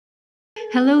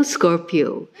Hello,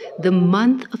 Scorpio. The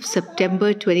month of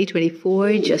September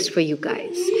 2024 just for you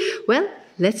guys. Well,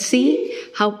 let's see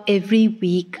how every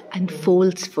week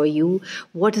unfolds for you.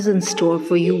 What is in store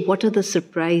for you? What are the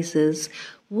surprises?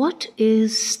 What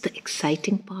is the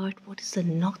exciting part? What is the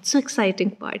not so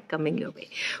exciting part coming your way?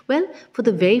 Well, for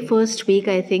the very first week,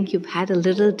 I think you've had a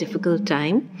little difficult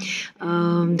time.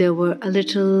 There were a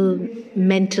little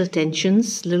mental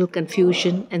tensions, little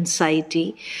confusion,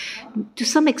 anxiety, to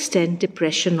some extent,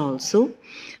 depression also.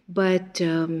 But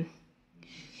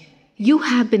you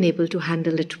have been able to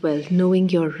handle it well, knowing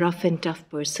your rough and tough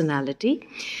personality,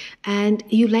 and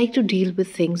you like to deal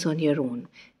with things on your own.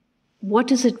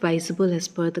 What is advisable as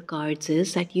per the cards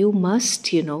is that you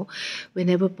must,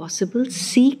 whenever possible,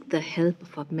 seek the help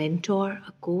of a mentor,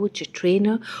 a coach, a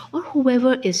trainer, or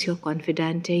whoever is your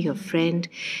confidante, your friend,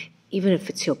 even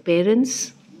if it's your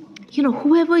parents,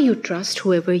 whoever you trust,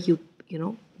 whoever you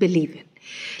believe in.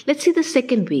 Let's see the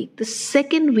second week. The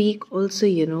second week also,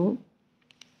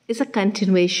 is a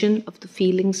continuation of the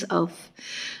feelings of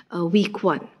week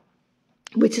one,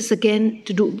 which is again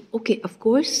to do, okay, of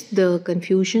course, the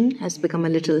confusion has become a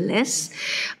little less.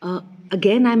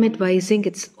 Again, I'm advising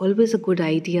it's always a good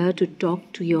idea to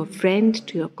talk to your friend,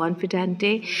 to your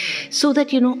confidante, so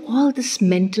that, all this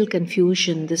mental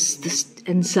confusion, this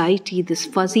anxiety, this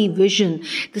fuzzy vision,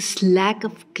 this lack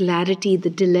of clarity, the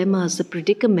dilemmas, the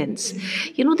predicaments,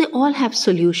 they all have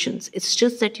solutions. It's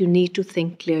just that you need to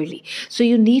think clearly. So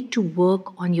you need to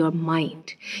work on your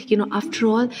mind. After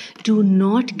all, do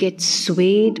not get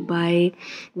swayed by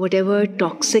whatever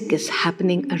toxic is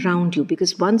happening around you,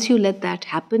 because once you let that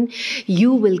happen,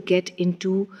 you will get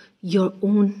into your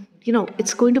own,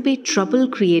 it's going to be trouble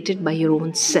created by your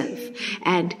own self,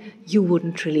 and you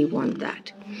wouldn't really want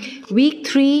that. Week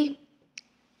 3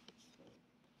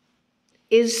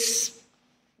 is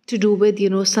to do with,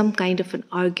 some kind of an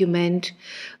argument,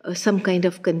 some kind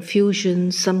of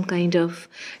confusion, some kind of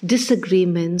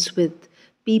disagreements with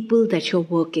people that you're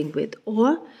working with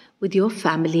or with your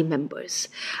family members.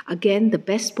 Again, the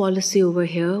best policy over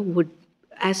here would,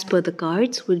 as per the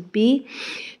cards, would be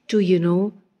to,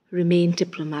 remain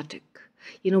diplomatic.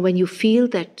 When you feel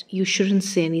that you shouldn't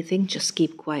say anything, just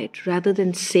keep quiet rather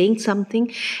than saying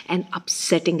something and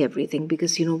upsetting everything,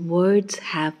 because, words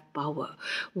have power,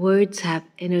 words have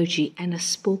energy, and a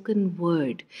spoken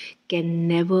word can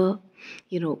never,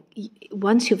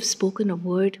 once you've spoken a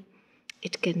word,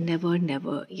 it can never,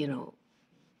 you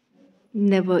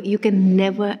can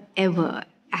never, ever,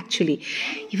 actually,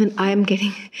 even I am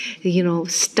getting,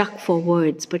 stuck for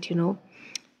words, but,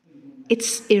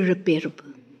 it's irreparable.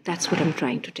 That's what I'm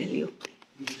trying to tell you.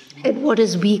 And what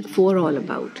is week 4 all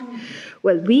about?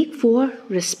 Well, week 4,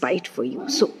 respite for you.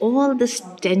 So all these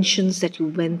tensions that you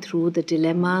went through, the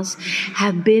dilemmas,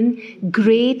 have been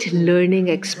great learning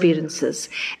experiences.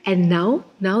 And now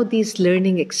these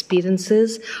learning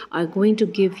experiences are going to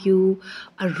give you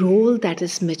a role that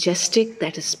is majestic,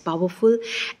 that is powerful,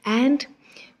 and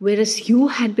whereas you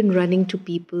had been running to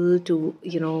people to,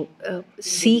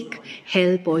 seek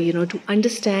help or, to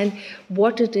understand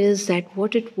what it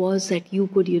was that you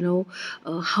could,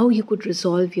 how you could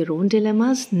resolve your own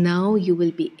dilemmas, now you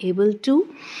will be able to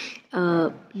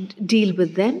deal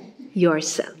with them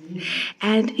yourself.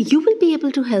 And you will be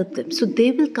able to help them. So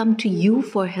they will come to you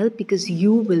for help because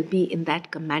you will be in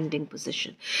that commanding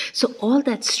position. So all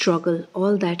that struggle,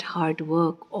 all that hard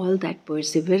work, all that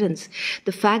perseverance,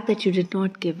 the fact that you did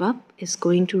not give up is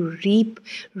going to reap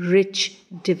rich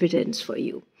dividends for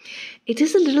you. It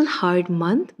is a little hard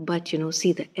month, but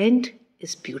see, the end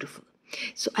is beautiful.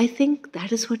 So I think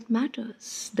that is what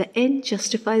matters. The end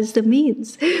justifies the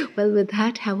means. Well, with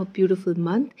that, have a beautiful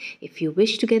month. If you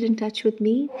wish to get in touch with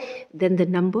me, then the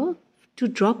number to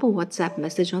drop a WhatsApp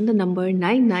message on the number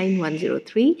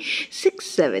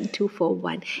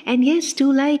 99103-67241. And yes, do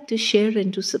like, to share,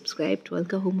 and to subscribe to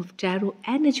Alka Home of Tarot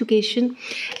and Education.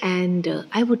 And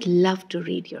I would love to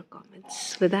read your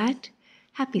comments. With that,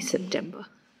 happy September.